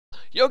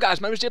Yo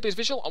guys, my name is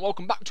JayPlaysOfficial and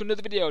welcome back to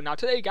another video. Now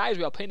today guys,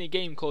 we are playing a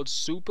game called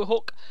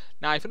Superhook.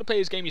 Now if you want to play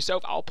this game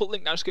yourself, I'll put a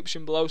link down in the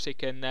description below so you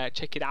can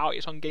check it out.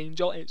 It's on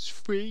GameJolt and it's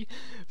free,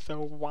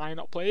 so why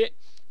not play it?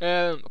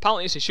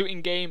 Apparently it's a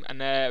shooting game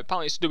and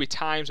apparently it's to do with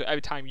time, so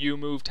every time you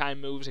move,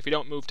 time moves. If you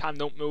don't move, time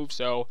don't move,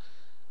 so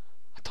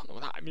I don't know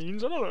what that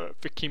means, I don't know what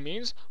it freaking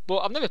means. But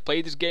I've never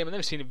played this game, I've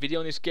never seen a video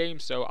on this game,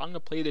 so I'm going to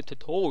play the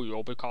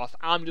tutorial because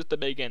I'm just a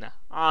beginner.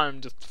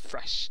 I'm just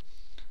fresh.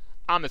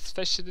 I'm as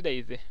fresh as a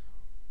daisy.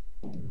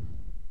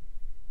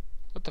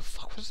 What the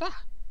fuck was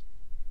that?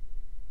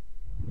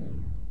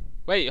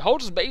 Wait, it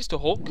holds base to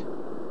hook.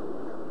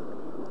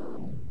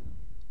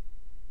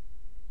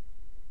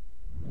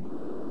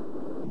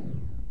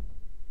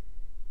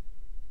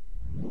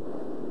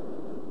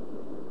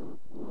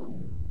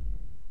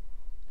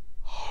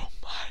 Oh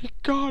my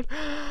god.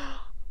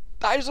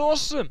 That is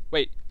awesome.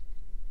 Wait.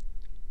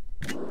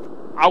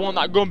 I want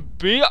that gun,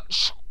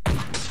 bitch.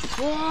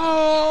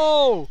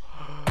 Whoa.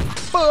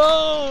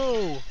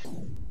 Whoa.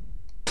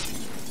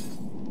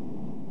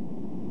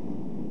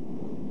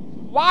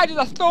 Why did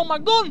I throw my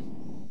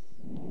gun?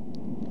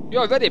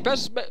 You're ready,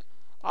 best.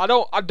 I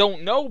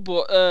don't know,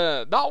 but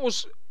that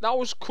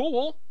was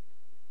cool.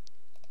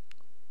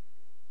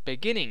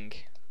 Beginning.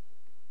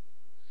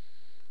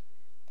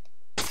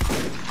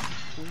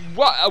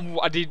 What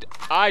I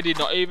did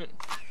not even.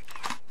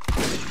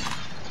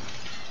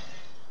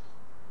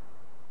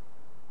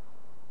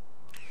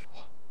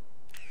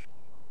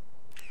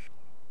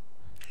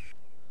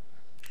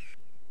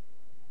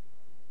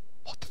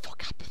 What the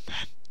fuck happened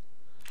then?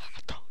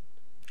 I don't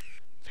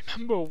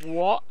remember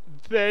what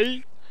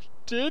they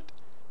did.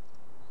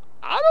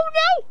 I don't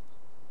know.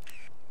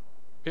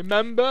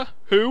 Remember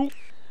who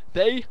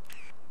they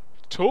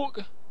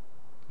took?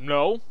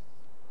 No.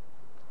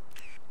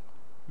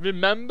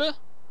 Remember?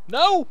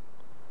 No.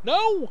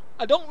 No.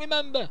 I don't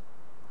remember.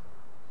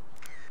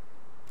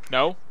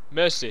 No.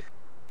 Mercy.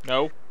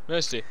 No.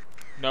 Mercy.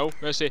 No.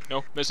 Mercy.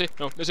 No. Mercy.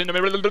 No.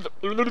 Mercy.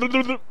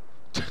 No.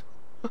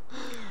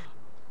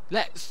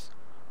 Let's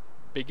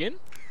begin.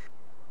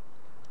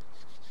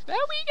 There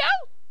we go.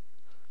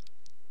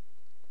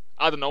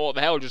 I don't know what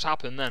the hell just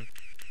happened then.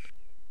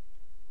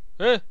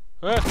 Wee!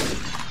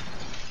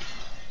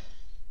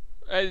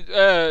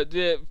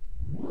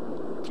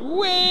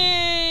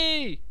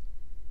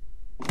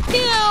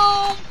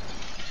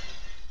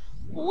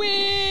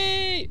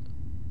 Wee!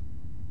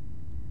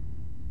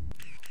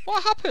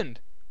 What happened?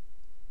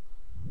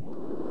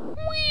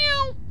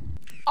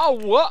 Oh,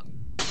 what?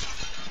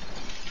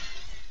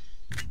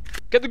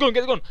 Get the gun,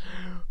 get the gun.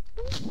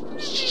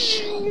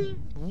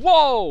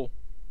 Whoa!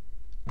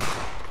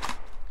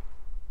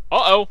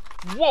 Uh-oh.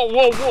 Whoa,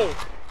 whoa, whoa.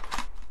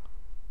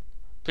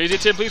 Please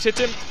hit him, please hit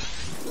him.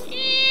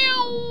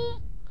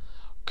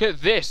 Look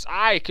at this.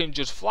 I can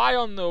just fly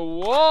on the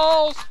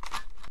walls.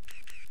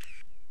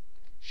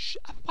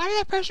 Why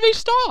did I press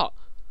restart?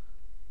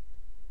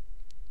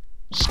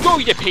 Screw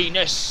your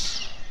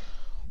penis.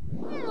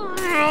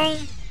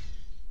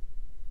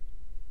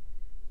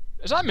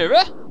 Is that a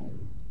mirror?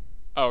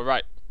 Oh,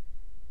 right.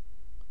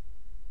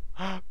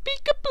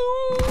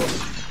 Peekaboo.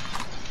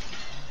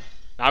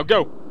 Now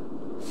go.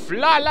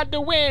 Fly like the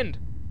wind.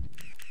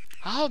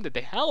 How did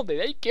the hell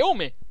did they kill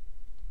me?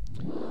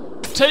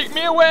 Take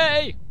me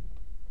away.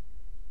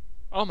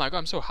 Oh my god,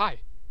 I'm so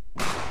high.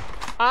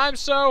 I'm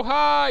so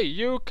high.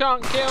 You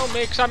can't kill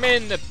me because I'm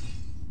in the...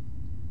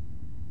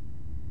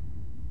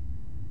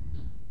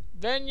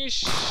 Then you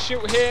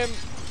shoot him.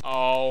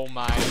 Oh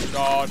my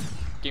god.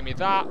 Give me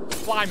that.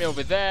 Fly me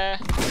over there.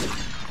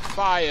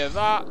 Fire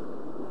that.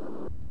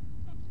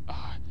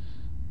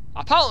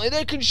 Apparently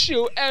they can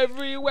shoot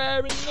everywhere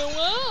in the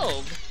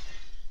world.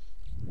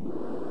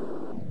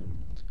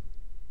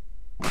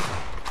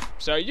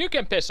 So you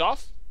can piss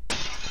off.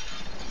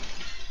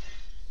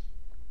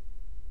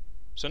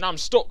 So now I'm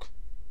stuck.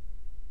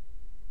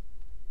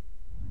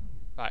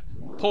 Right,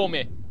 pull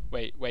me.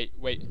 Wait.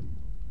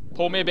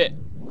 Pull me a bit.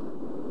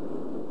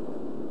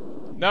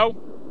 No?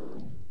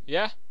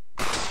 Yeah?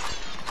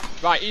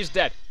 Right, he's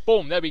dead.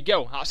 Boom, there we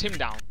go. That's him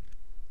down.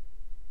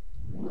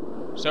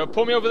 So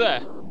pull me over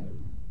there.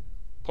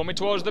 Pull me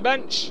towards the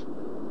bench.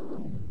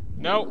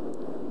 No.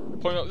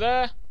 Pull me up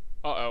there.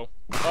 Uh-oh.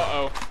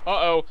 Uh-oh.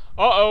 Uh-oh.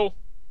 Uh-oh.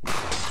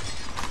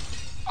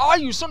 Oh,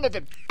 you son of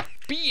a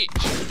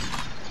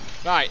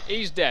bitch. Right,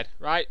 he's dead.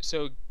 Right,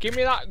 so give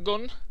me that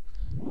gun.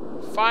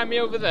 Find me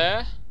over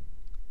there.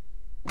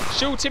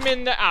 Shoot him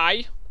in the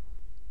eye.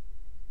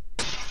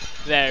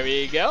 There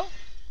we go.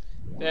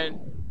 Then...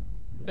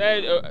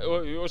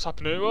 what's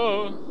happening?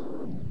 Whoa.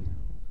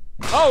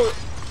 Oh!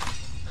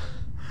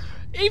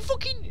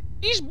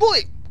 His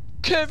bullet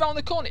curved around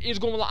the corner. He was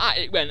going like that.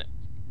 It went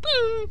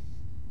boom,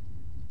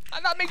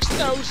 and that makes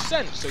no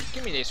sense. So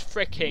give me this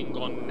freaking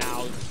gun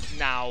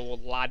now,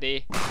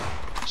 laddie.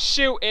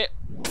 Shoot it.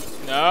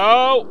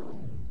 No.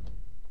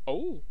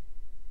 Oh,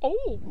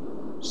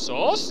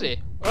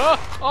 saucy.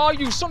 Oh,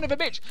 you son of a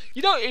bitch!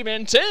 You don't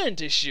even turn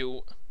to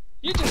shoot.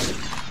 You just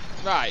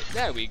right.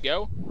 There we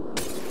go.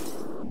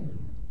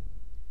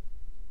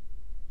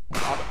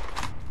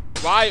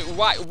 Why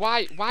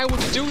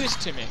would you do this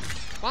to me?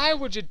 Why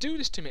would you do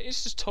this to me?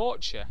 It's just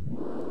torture.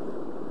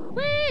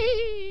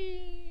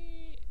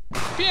 Whee!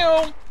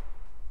 Pew!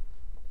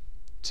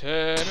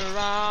 Turn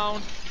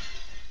around.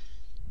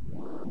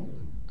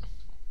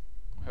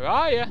 Where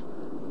are you?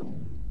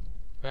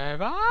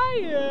 Where are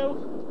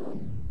you?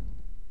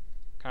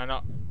 Can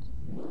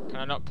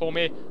I not pull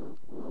me?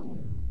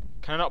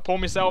 Can I not pull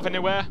myself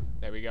anywhere?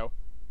 There we go.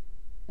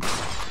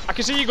 I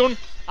can see your gun.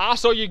 I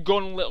saw your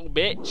gun, little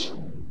bitch.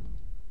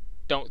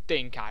 Don't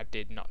think I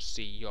did not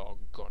see your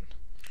gun.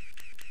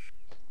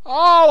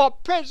 Oh,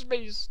 it pissed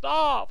me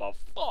off. For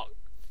fuck's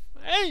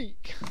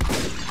sake.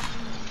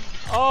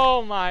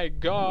 Oh my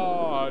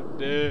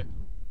god.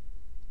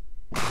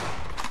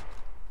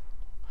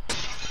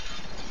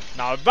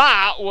 Now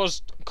that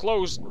was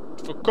close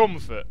for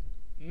comfort.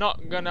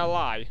 Not gonna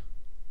lie.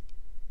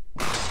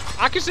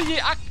 I can see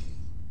you.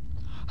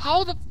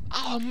 How the?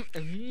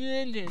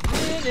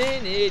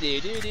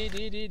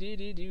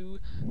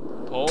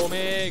 Pull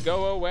me,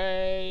 go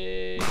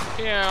away.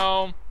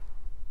 Pew.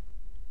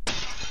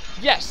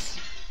 Yes,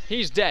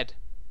 he's dead.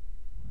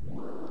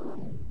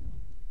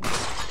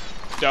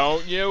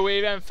 Don't you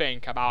even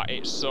think about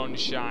it,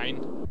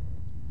 sunshine.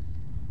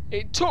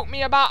 It took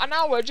me about an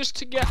hour just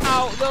to get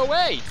out of the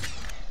way.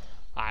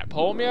 Alright,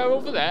 pull me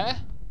over there.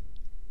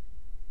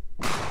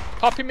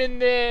 Pop him in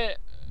the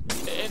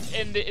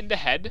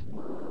head.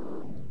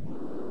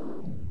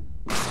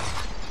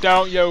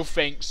 Don't you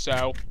think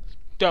so?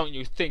 Don't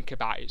you think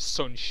about it,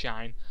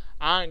 sunshine.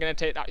 I ain't gonna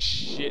take that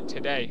shit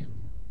today.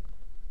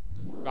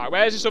 Right,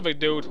 where's this other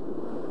dude?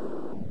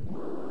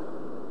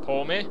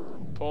 Pull me.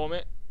 Pull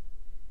me.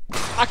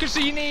 I can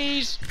see your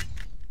knees.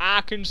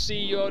 I can see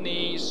your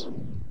knees.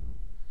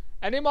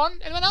 Anyone?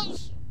 Anyone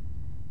else?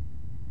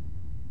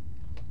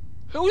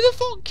 Who the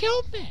fuck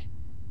killed me?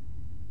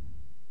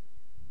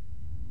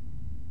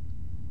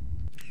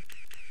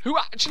 Who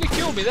actually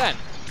killed me then?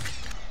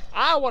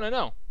 I want to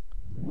know.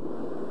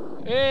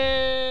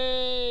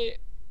 Hey,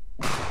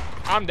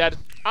 I'm dead.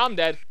 I'm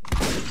dead.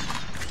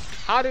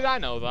 How did I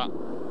know that?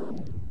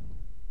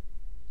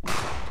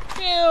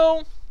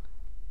 Kill.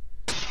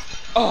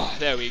 Oh,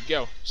 there we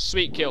go.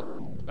 Sweet kill.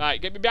 Right,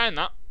 get me behind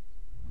that.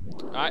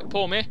 Right,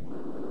 pull me.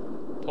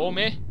 Pull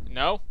me.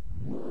 No.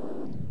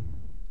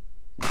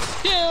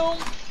 Kill.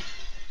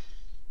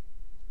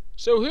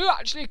 So who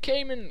actually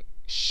came and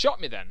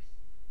shot me then?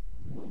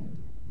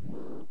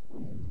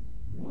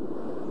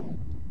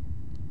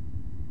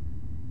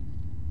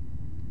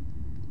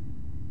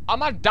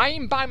 Am I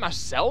dying by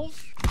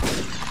myself?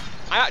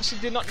 I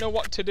actually did not know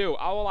what to do.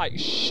 I was like,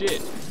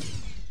 shit.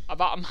 I'm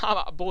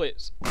out of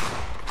bullets.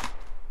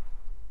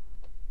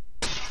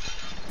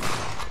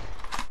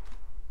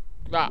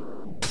 Right.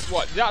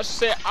 What? Did that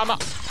say I'm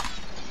at...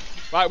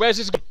 Right, where's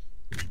this gun?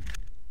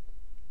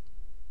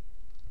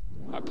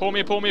 Right, pull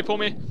me, pull me, pull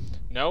me.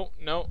 No,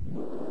 no.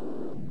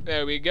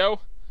 There we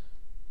go.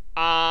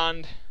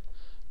 And...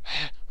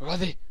 Where are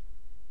they?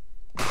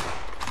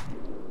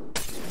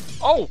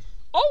 Oh!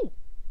 Oh!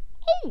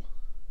 Oh!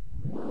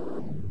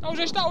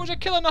 That was a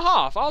kill and a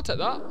half. I'll take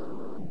that.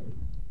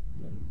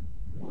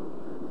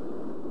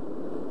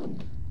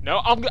 No,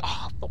 I'm gonna.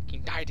 Oh, I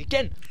fucking died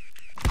again.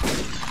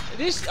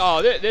 This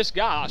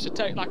guy has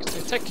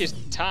to take his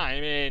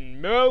time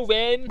in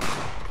moving.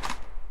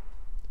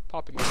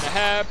 Pop him in the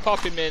head.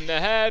 Pop him in the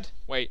head.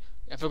 Wait,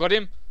 I forgot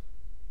him.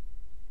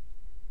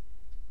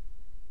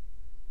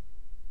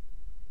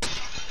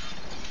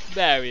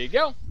 There we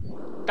go.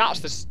 That's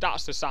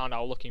the sound I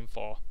was looking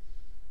for.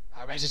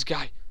 Right, where's this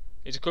guy?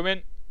 Is he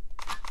coming?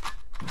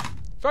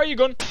 Throw your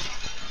gun.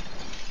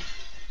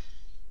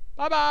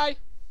 Bye bye.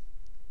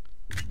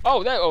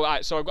 Oh, there. Oh,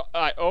 right. So I've got.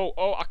 Right. Oh,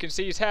 oh. I can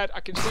see his head. I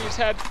can see his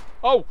head.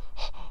 Oh.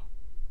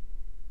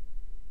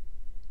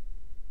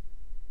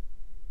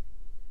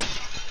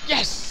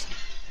 Yes.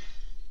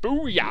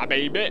 Booyah,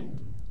 baby.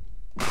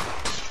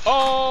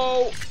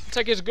 Oh.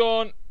 Take his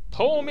gun.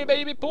 Pull me,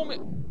 baby. Pull me.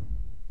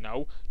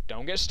 No.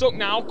 Don't get stuck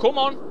now. Come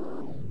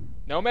on.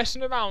 No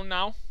messing around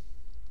now.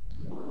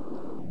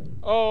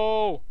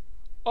 Oh.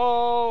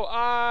 Oh,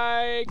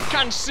 I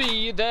can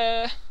see you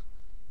there.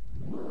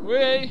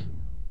 Way.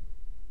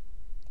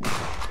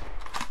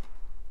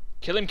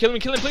 Kill him,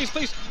 please,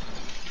 please.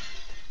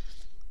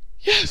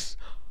 Yes.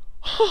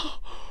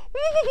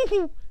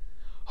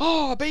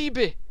 Oh,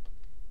 baby.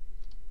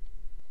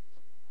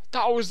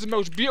 That was the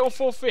most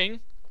beautiful thing.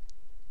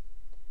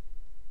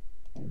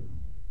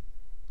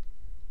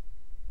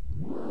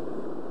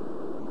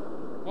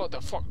 What the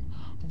fuck?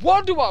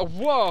 What do I...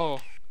 Whoa.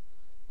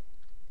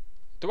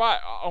 Do I...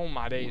 Oh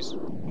my days.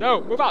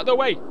 No, move out the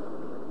way.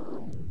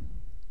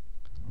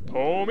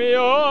 Pull me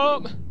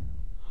up.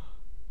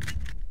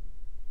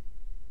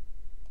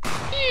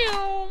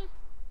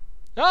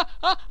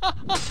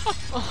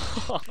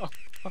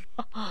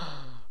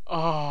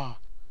 Oh.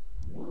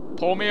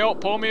 Pull me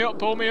up, pull me up,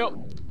 pull me up.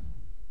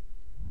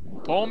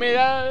 Pull me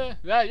there.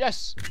 There,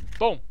 yes.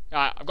 Boom.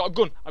 Alright, I've got a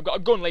gun. I've got a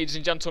gun, ladies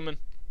and gentlemen.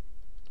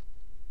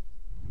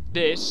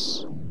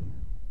 This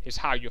is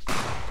how you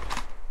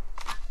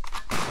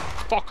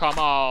fuck them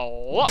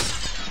all up.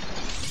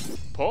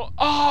 put.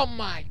 Oh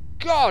my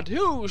god,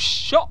 who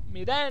shot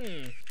me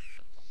then?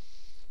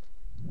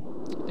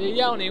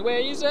 The only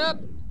way is up,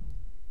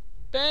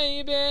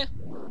 baby.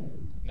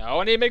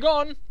 No, I need my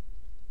gun. Do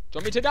you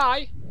want me to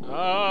die?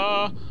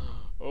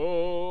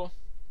 Oh.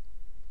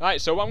 Right,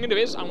 so what I'm gonna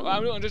do is I'm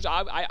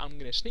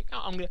gonna sneak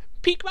out. I'm gonna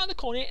peek around the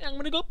corner and I'm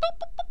gonna go pop,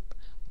 pop, pop,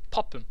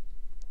 pop him.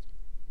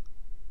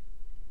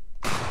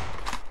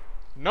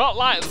 Not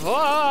like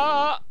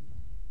that.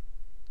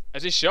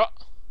 Has he shot?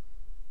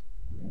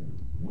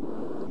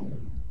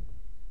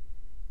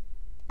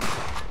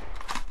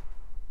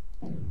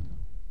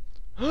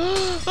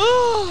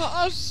 Oh,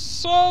 I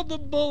saw the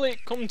bullet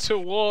come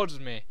towards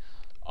me.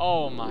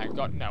 Oh my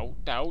god, no,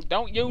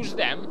 don't use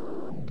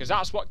them, because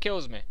that's what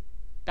kills me.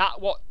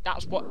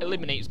 That's what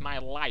eliminates my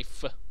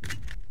life.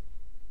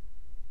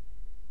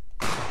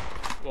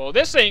 Well,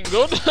 this ain't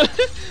good.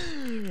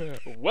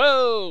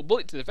 Whoa,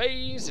 bullet to the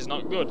face is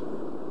not good.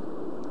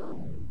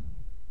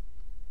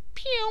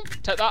 Pew!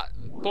 Take that.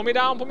 Pull me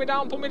down, pull me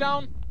down, pull me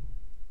down.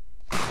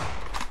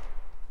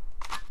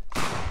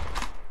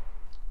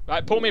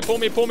 Right, pull me, pull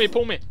me, pull me,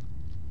 pull me.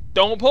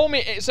 Don't pull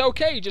me, it's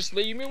okay, just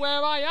leave me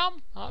where I am.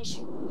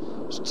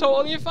 It's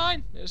totally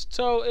fine. It's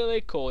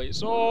totally cool,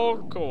 it's all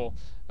cool.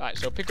 Right,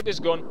 so pick up this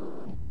gun.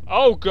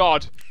 Oh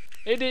god!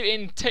 It didn't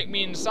even take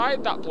me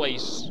inside that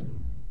place.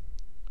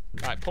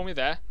 Right, pull me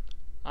there.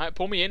 Right,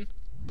 pull me in.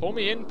 Pull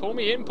me in, pull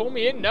me in, pull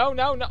me in. No,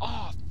 no, no.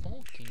 Oh,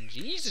 fucking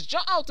Jesus,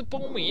 just how to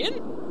pull me in?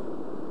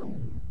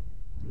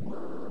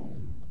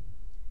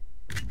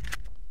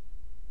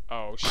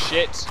 Oh,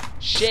 shit.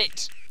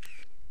 Shit.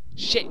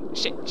 Shit,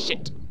 shit,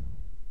 shit.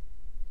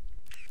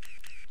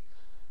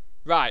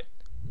 Right.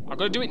 I've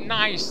got to do it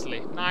nicely.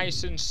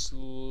 Nice and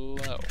slow.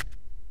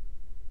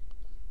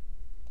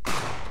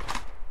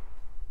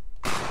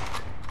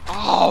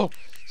 Oh!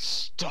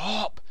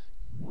 Stop!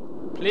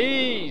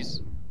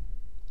 Please!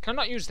 Can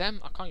I not use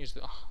them? I can't use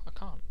them. Oh, I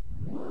can't.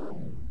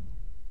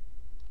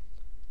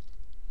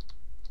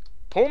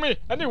 Pull me!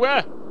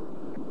 Anywhere!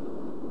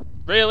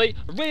 Really?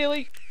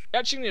 Really? You're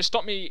actually going to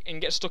stop me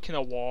and get stuck in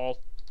a wall?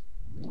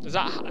 Is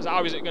that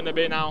how is it going to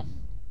be now?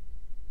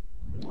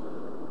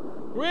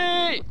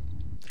 Wait!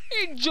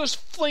 It just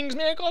flings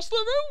me across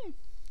the room!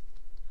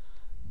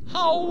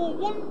 How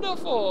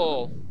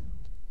wonderful!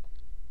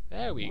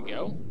 There we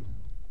go.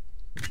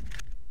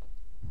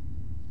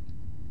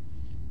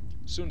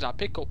 As soon as I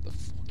pick up the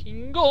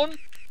fucking gun,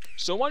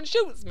 someone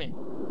shoots me.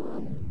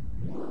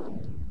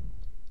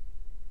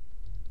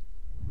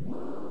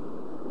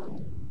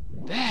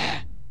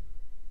 There!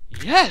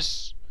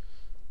 Yes!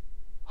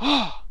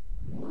 Ah!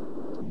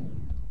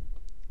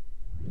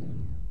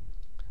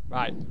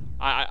 Right,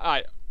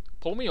 I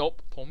pull me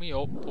up, pull me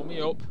up, pull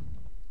me up.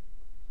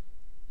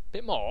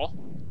 Bit more.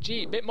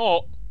 Gee, bit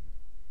more.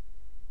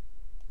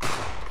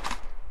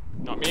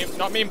 Not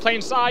me in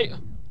plain sight.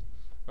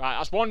 Right,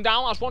 that's one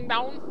down, that's one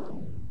down.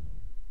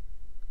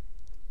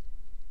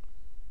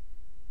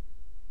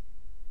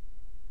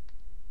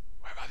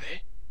 Where are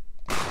they?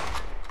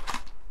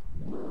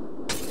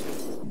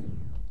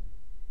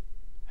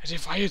 Has he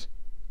fired?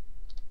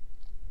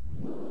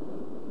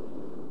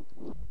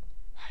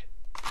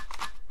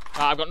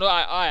 I've got no.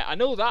 I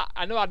know that.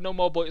 I know I had no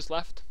more bullets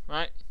left.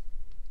 Right.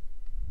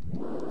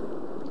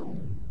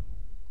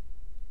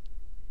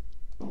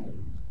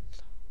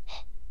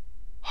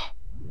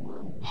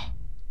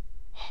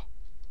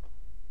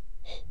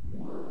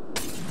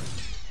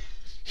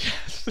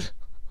 Yes.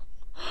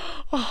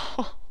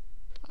 Oh,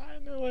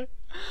 finally.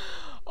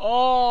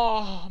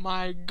 Oh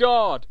my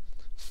god.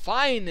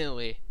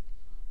 Finally.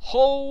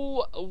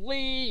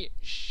 Holy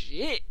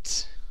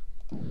shit.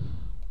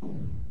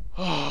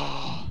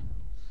 Oh.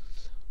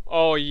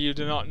 Oh, you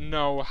do not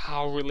know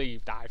how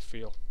relieved I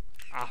feel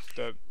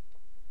after.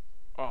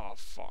 Oh,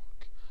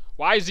 fuck.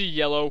 Why is he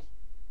yellow?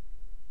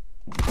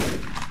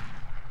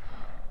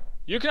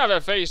 You can have a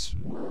face.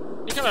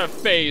 You can have a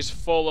face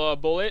full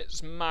of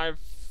bullets, my.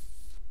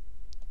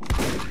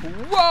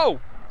 Whoa!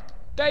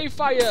 They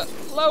fire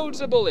loads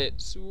of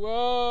bullets.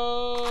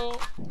 Whoa!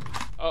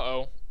 Uh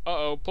oh. Uh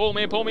oh. Pull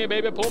me,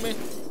 baby, pull me.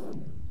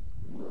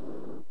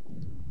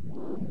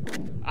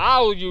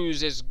 I'll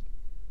use this.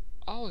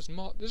 Oh,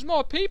 there's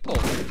more people.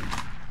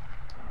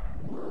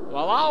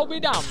 Well, I'll be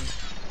damned.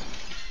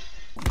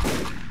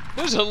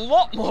 There's a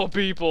lot more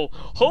people.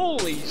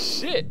 Holy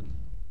shit.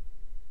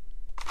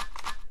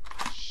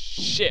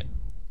 Shit.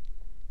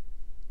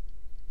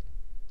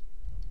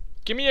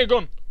 Give me a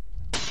gun.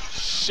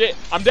 Shit.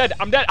 I'm dead.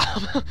 I'm dead.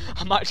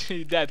 I'm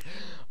actually dead.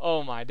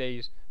 Oh my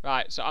days.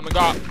 Right, so I'm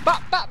gonna go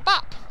bap, bap,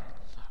 bap.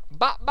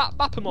 Bap, bap,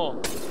 bap them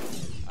all.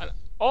 And,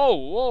 oh,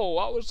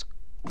 whoa,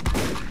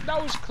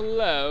 that was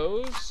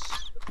close.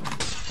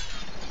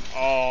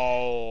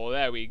 Oh,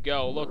 there we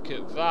go. Look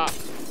at that.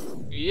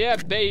 Yeah,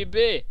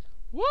 baby.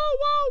 Whoa,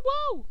 whoa,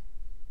 whoa.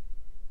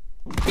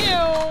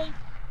 Pew.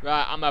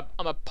 Right, I'm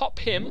gonna pop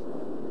him.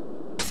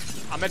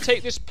 I'm gonna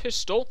take this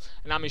pistol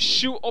and I'm gonna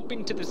shoot up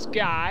into the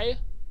sky.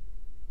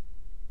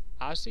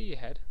 I see your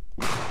head.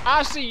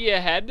 I see your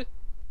head.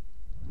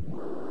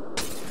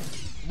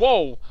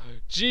 Whoa.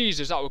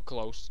 Jesus, that was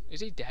close.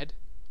 Is he dead?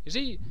 Is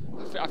he?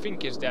 I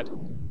think he's dead.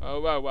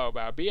 Oh, well,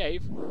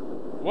 behave.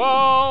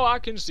 Whoa, I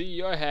can see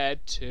your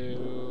head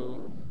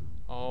too.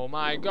 Oh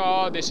my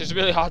god, this is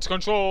really hard to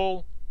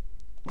control.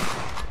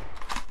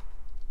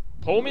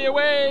 Pull me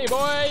away,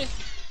 boy.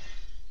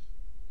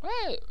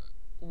 Where?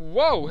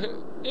 Whoa,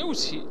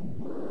 who's he?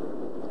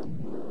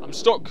 I'm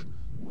stuck.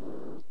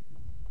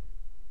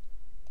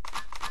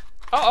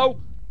 Uh-oh.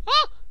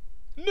 Ah!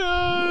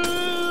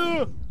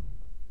 No!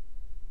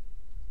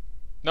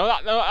 No,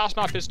 that's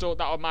my pistol.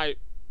 That was my...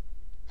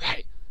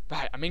 Right,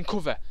 I'm in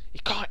cover. He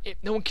can't...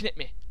 No one can hit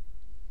me.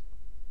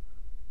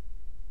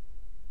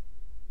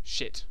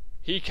 Shit.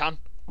 He can.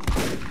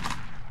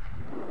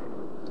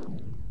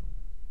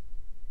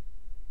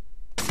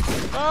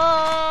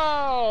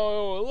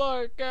 Oh,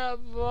 look at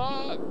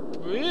that.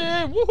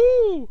 Yeah,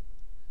 woohoo!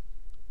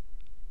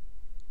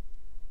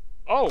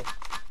 Oh.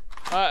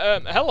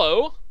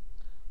 Hello?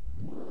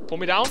 Pull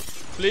me down,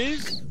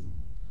 please.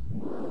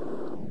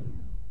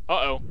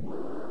 Uh-oh.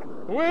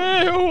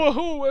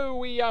 Woo,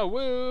 we are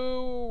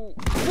woo,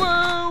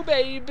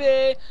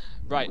 baby.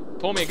 Right,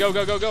 pull me, go.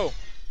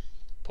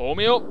 Pull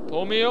me up.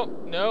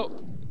 No,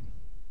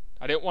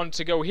 I didn't want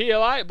to go here,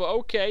 like, but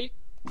okay.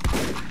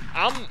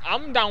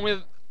 I'm down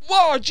with.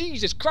 Whoa,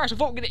 Jesus Christ! I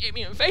thought it was gonna hit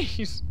me in the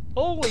face.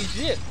 Holy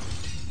shit!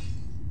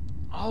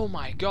 Oh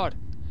my god.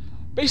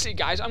 Basically,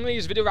 guys, I'm gonna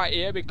use this video right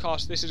here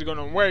because this is going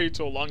on way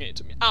too long. It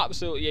took me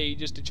absolutely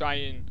ages to try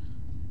and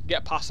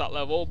get past that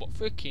level, but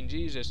freaking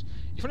Jesus.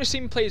 If you want to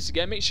see me play this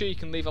again, make sure you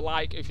can leave a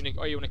like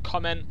or you want to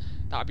comment.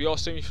 That'd be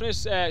awesome. If you want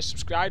to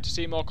subscribe to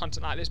see more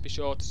content like this, be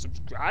sure to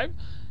subscribe.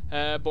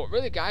 But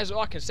really, guys,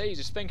 all I can say is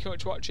just thank you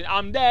much for watching.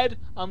 I'm dead.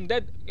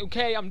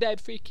 Okay, I'm dead.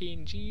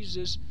 Freaking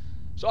Jesus.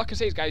 So all I can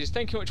say is, guys, is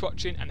thank you much for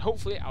watching, and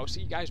hopefully I'll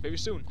see you guys very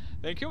soon.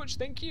 Thank you much.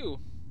 Thank you.